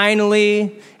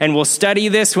finally, and we'll study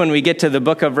this when we get to the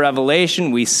book of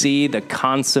Revelation, we see the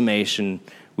consummation.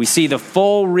 We see the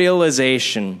full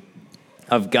realization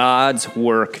of God's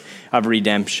work of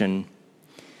redemption.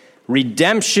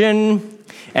 Redemption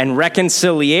and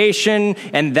reconciliation,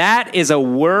 and that is a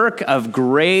work of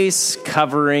grace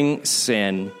covering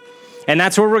sin. And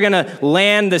that's where we're going to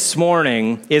land this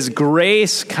morning, is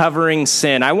grace covering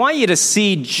sin. I want you to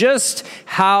see just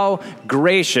how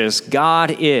gracious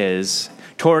God is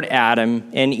toward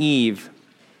Adam and Eve.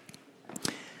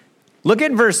 Look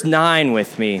at verse 9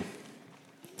 with me.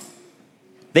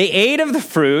 They ate of the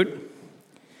fruit.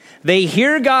 They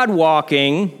hear God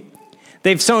walking.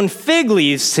 They've sewn fig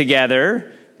leaves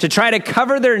together to try to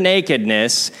cover their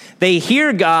nakedness. They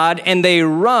hear God and they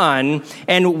run.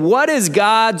 And what is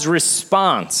God's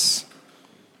response?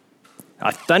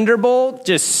 A thunderbolt?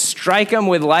 Just strike them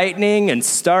with lightning and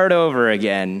start over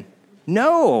again?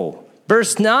 No.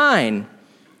 Verse 9.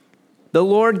 The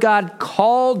Lord God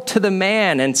called to the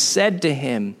man and said to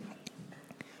him,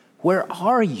 "Where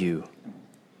are you?"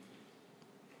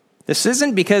 This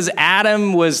isn't because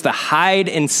Adam was the hide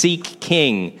and seek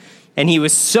king and he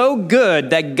was so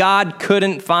good that God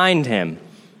couldn't find him.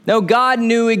 No, God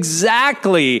knew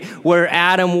exactly where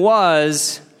Adam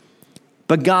was,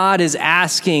 but God is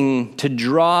asking to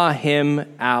draw him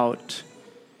out.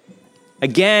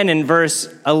 Again, in verse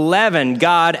 11,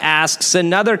 God asks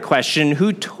another question.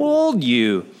 Who told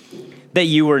you that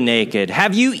you were naked?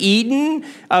 Have you eaten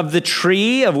of the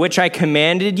tree of which I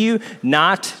commanded you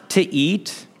not to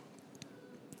eat?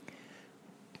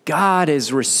 God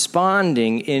is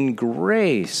responding in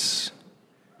grace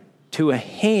to a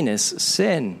heinous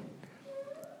sin.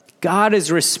 God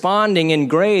is responding in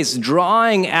grace,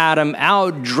 drawing Adam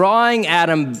out, drawing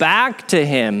Adam back to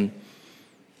him,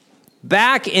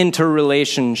 back into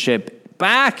relationship,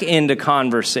 back into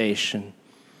conversation.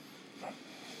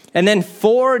 And then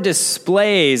 4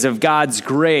 displays of God's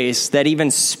grace that even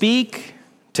speak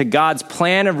to God's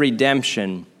plan of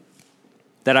redemption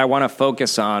that I want to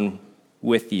focus on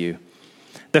with you.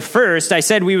 The first, I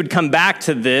said we would come back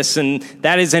to this, and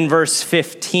that is in verse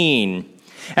 15.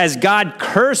 As God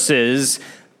curses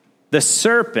the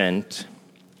serpent,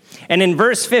 and in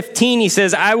verse 15 he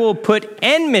says, "I will put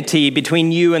enmity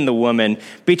between you and the woman,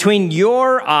 between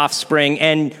your offspring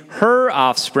and her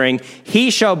offspring.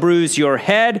 He shall bruise your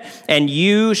head, and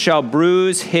you shall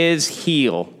bruise his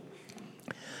heel."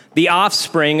 The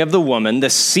offspring of the woman, the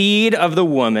seed of the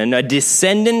woman, a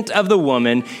descendant of the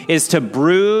woman, is to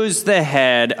bruise the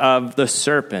head of the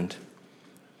serpent.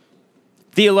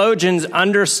 Theologians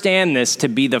understand this to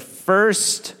be the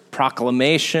first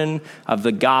proclamation of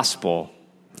the gospel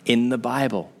in the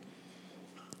Bible.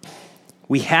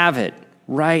 We have it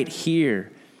right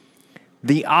here.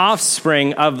 The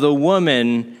offspring of the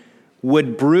woman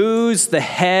would bruise the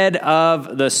head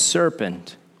of the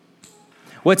serpent.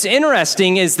 What's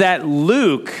interesting is that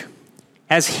Luke,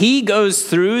 as he goes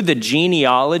through the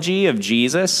genealogy of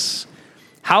Jesus,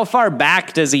 how far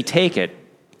back does he take it?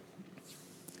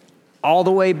 All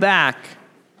the way back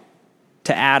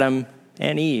to Adam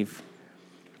and Eve.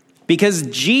 Because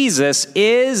Jesus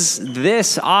is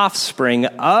this offspring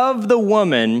of the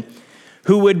woman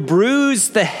who would bruise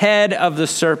the head of the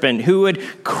serpent, who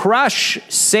would crush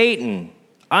Satan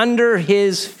under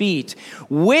his feet,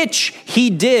 which he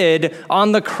did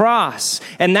on the cross.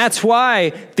 And that's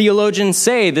why theologians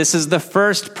say this is the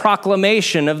first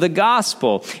proclamation of the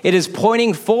gospel. It is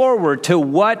pointing forward to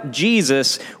what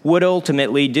Jesus would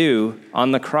ultimately do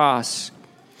on the cross.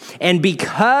 And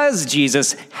because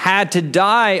Jesus had to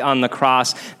die on the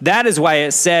cross, that is why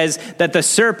it says that the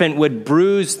serpent would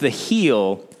bruise the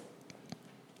heel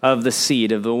of the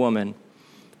seed of the woman.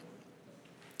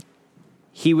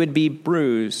 He would be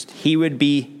bruised. He would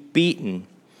be beaten.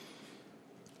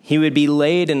 He would be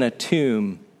laid in a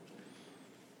tomb.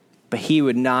 But he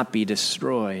would not be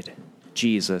destroyed,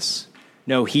 Jesus.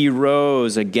 No, he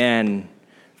rose again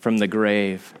from the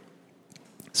grave.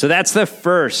 So that's the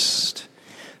first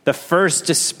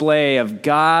display of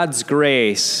God's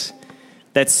grace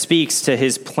that speaks to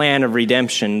his plan of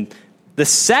redemption. The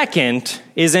second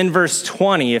is in verse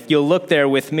 20. If you'll look there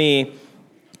with me,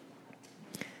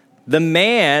 the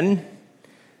man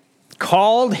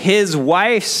called his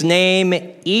wife's name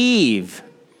Eve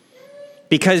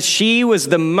because she was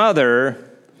the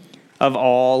mother of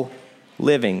all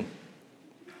living.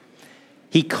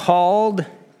 He called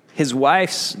his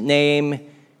wife's name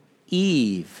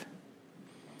Eve.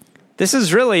 This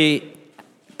is really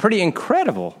pretty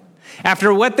incredible.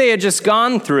 After what they had just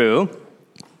gone through,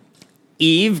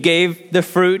 Eve gave the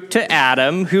fruit to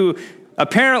Adam, who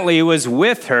apparently was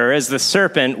with her as the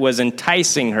serpent was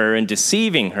enticing her and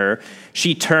deceiving her.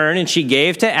 She turned and she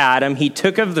gave to Adam. He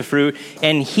took of the fruit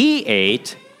and he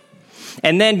ate.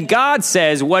 And then God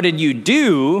says, "What did you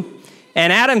do?"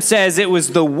 And Adam says, "It was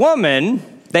the woman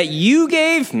that you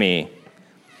gave me."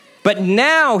 But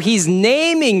now he's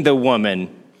naming the woman.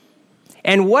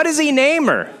 And what does he name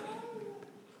her?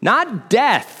 Not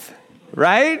death,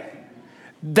 right?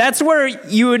 That's where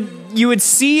you would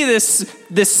see this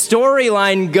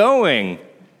storyline going.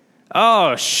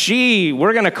 Oh,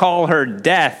 we're going to call her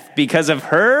death. Because of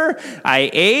her,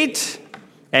 I ate,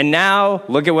 and now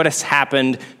look at what has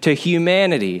happened to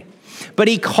humanity. But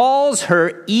he calls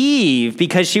her Eve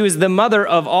because she was the mother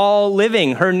of all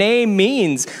living. Her name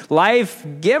means life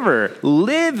giver,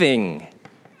 living.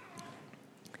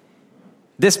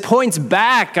 This points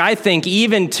back, I think,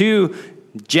 even to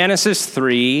Genesis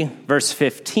 3, verse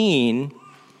 15,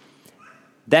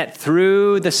 that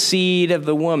through the seed of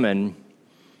the woman,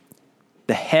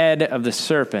 the head of the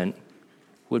serpent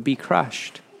would be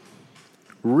crushed.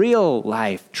 Real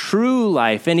life, true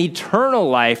life, and eternal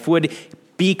life would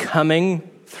be coming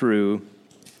through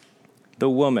the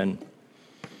woman.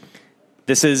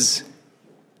 This is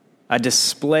a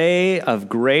display of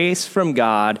grace from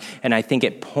God, and I think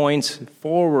it points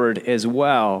forward as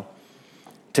well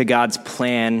to God's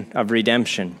plan of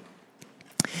redemption.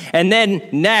 And then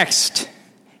next,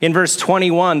 in verse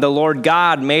 21, the Lord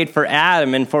God made for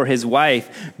Adam and for his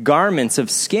wife garments of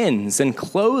skins and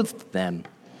clothed them.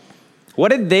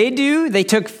 What did they do? They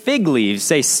took fig leaves,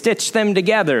 they stitched them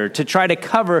together to try to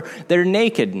cover their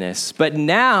nakedness. But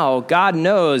now God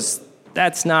knows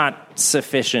that's not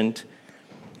sufficient.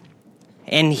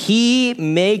 And he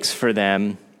makes for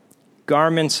them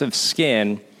garments of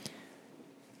skin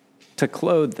to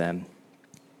clothe them.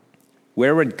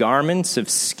 Where were garments of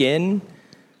skin?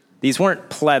 These weren't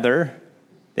pleather.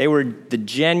 They were the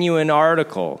genuine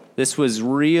article. This was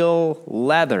real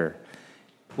leather.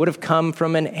 Would have come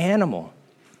from an animal.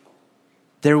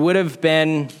 There would have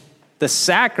been the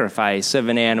sacrifice of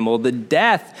an animal, the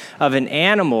death of an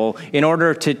animal in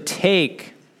order to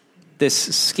take this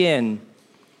skin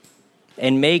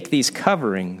and make these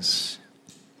coverings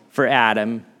for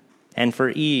Adam and for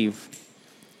Eve.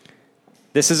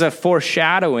 This is a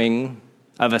foreshadowing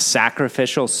of a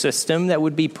sacrificial system that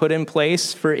would be put in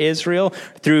place for Israel.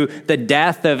 Through the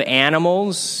death of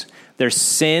animals, their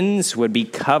sins would be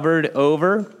covered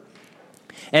over.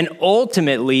 And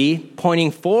ultimately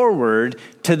pointing forward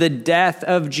to the death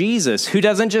of Jesus, who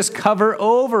doesn't just cover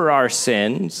over our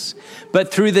sins,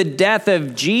 but through the death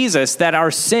of Jesus that our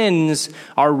sins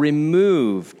are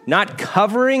removed. Not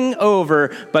covering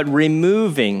over, but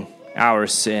removing our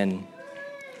sin.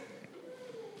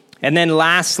 And then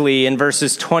lastly, in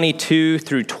verses 22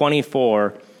 through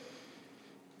 24,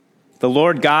 the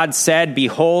Lord God said,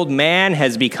 "Behold, man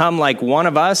has become like one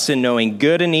of us in knowing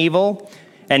good and evil.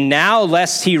 And now,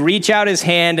 lest he reach out his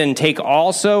hand and take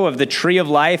also of the tree of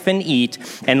life and eat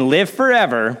and live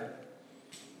forever.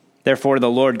 Therefore, the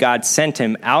Lord God sent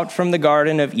him out from the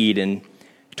Garden of Eden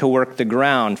to work the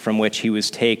ground from which he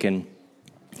was taken.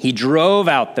 He drove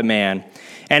out the man.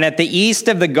 And at the east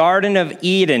of the Garden of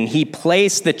Eden, he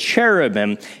placed the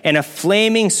cherubim and a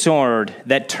flaming sword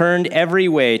that turned every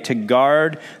way to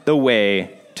guard the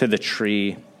way to the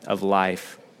tree of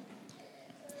life.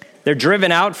 They're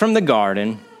driven out from the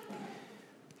garden,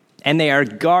 and they are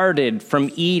guarded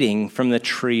from eating from the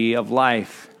tree of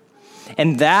life.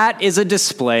 And that is a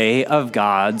display of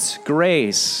God's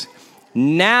grace.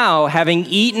 Now, having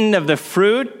eaten of the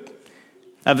fruit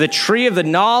of the tree of the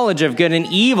knowledge of good and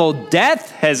evil, death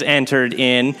has entered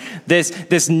in,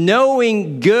 this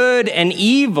knowing good and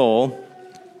evil.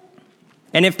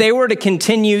 And if they were to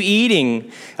continue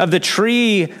eating of the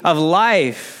tree of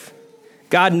life,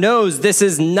 God knows this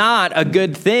is not a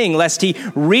good thing, lest he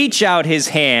reach out his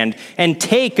hand and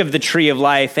take of the tree of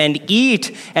life and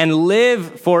eat and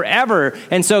live forever.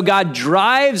 And so God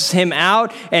drives him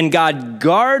out, and God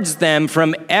guards them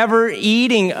from ever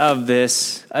eating of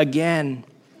this again.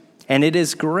 And it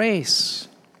is grace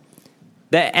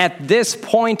that at this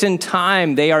point in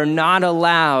time, they are not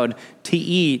allowed to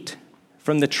eat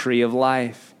from the tree of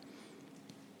life.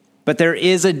 But there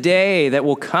is a day that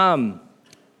will come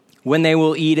when they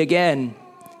will eat again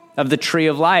of the tree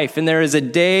of life. And there is a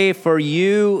day for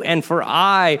you and for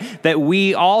I that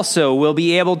we also will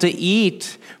be able to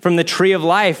eat from the tree of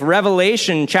life.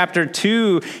 Revelation chapter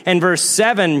 2 and verse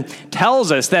 7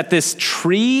 tells us that this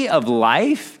tree of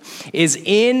life is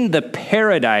in the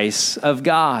paradise of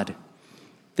God.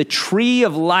 The tree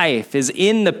of life is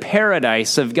in the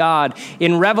paradise of God.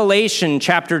 In Revelation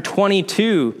chapter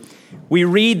 22, we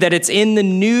read that it's in the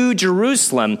New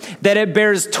Jerusalem, that it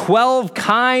bears 12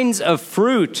 kinds of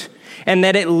fruit, and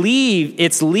that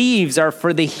its leaves are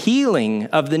for the healing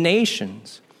of the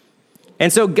nations.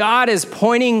 And so God is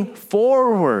pointing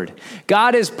forward.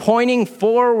 God is pointing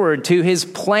forward to his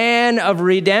plan of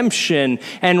redemption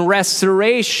and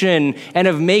restoration and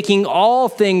of making all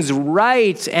things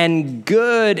right and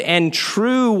good and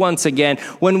true once again,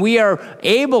 when we are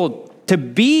able to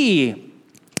be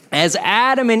as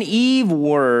Adam and Eve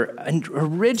were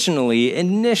initially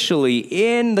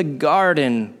in the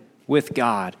garden with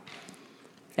God.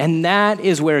 And that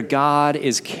is where God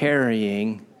is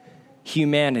carrying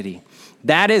humanity.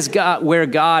 That is where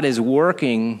God is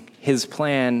working his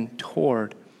plan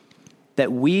toward.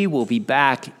 That we will be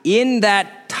back in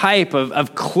that type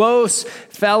of close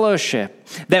fellowship.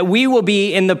 That we will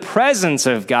be in the presence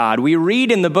of God. We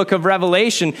read in the book of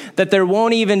Revelation that there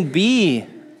won't even be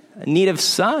a need of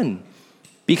sun,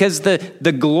 because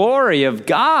the glory of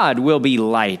God will be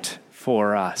light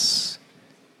for us.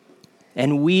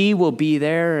 And we will be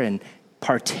there and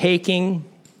partaking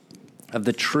of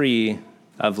the tree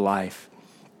of life.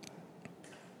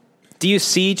 Do you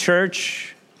see,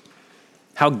 church,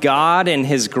 how God in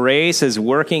his grace is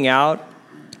working out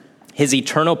his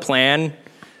eternal plan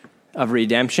of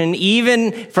redemption,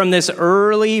 even from this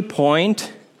early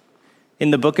point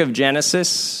in the book of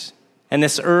Genesis and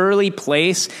this early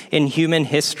place in human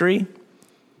history?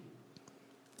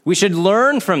 We should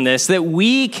learn from this that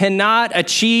we cannot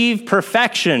achieve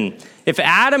perfection. If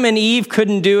Adam and Eve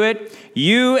couldn't do it,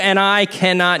 you and I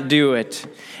cannot do it.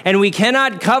 And we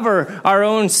cannot cover our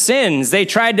own sins. They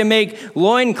tried to make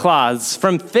loincloths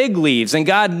from fig leaves, and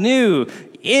God knew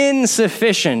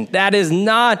insufficient. That is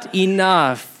not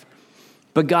enough.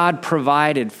 But God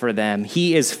provided for them.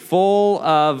 He is full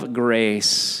of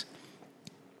grace.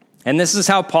 And this is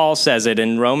how Paul says it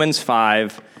in Romans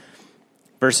 5,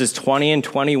 verses 20 and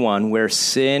 21, where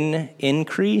sin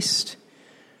increased,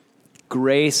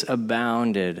 grace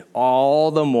abounded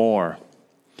all the more.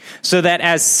 So that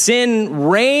as sin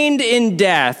reigned in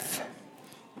death,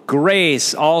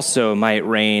 grace also might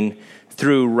reign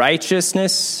through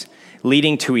righteousness,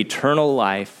 leading to eternal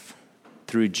life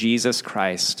through Jesus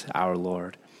Christ our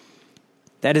Lord.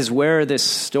 That is where this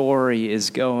story is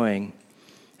going.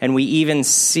 And we even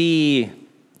see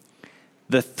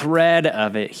the thread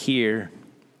of it here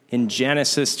in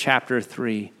Genesis chapter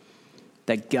 3,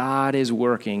 that God is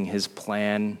working his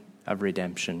plan of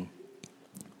redemption.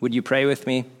 Would you pray with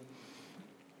me?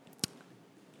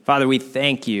 Father, we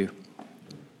thank you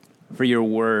for your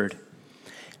word.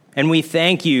 And we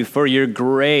thank you for your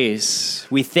grace.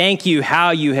 We thank you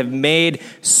how you have made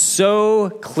so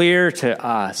clear to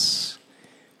us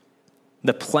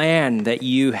the plan that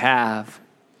you have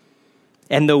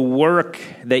and the work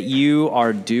that you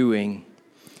are doing,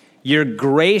 your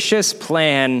gracious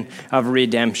plan of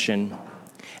redemption,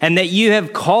 and that you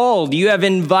have called, you have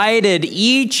invited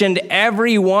each and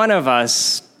every one of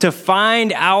us to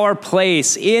find our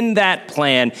place in that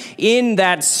plan, in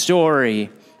that story,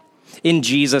 in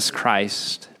Jesus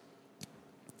Christ.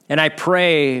 And I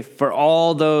pray for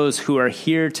all those who are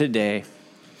here today,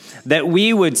 that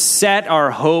we would set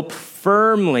our hope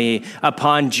firmly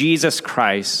upon Jesus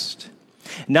Christ,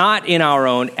 not in our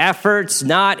own efforts,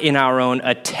 not in our own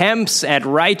attempts at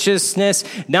righteousness,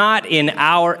 not in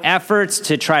our efforts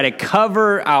to try to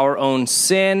cover our own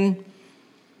sin.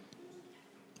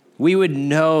 We would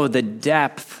know the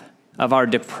depth of our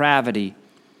depravity,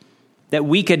 that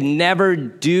we could never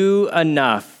do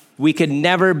enough. We could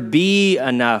never be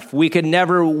enough. We could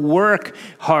never work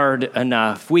hard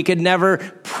enough. We could never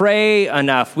pray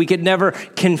enough. We could never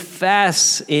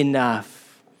confess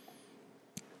enough.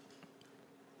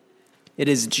 It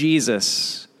is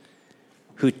Jesus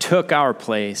who took our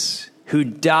place, who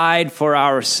died for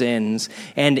our sins,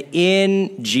 and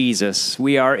in Jesus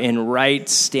we are in right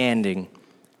standing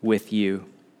with you.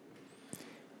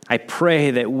 I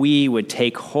pray that we would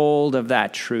take hold of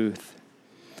that truth.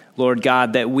 Lord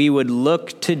God, that we would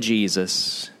look to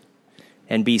Jesus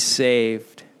and be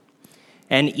saved.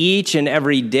 And each and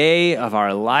every day of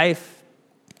our life,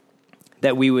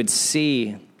 that we would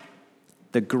see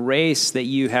the grace that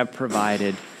you have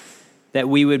provided, that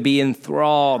we would be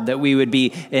enthralled, that we would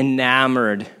be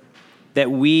enamored, that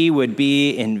we would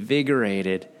be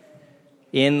invigorated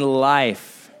in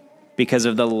life because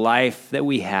of the life that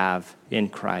we have in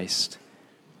Christ.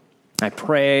 I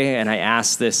pray and I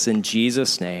ask this in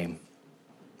Jesus' name.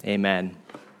 Amen.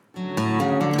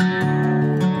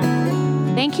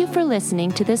 Thank you for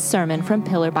listening to this sermon from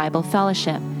Pillar Bible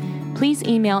Fellowship. Please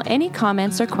email any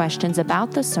comments or questions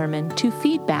about the sermon to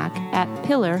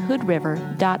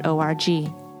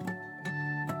feedback@pillarhoodriver.org.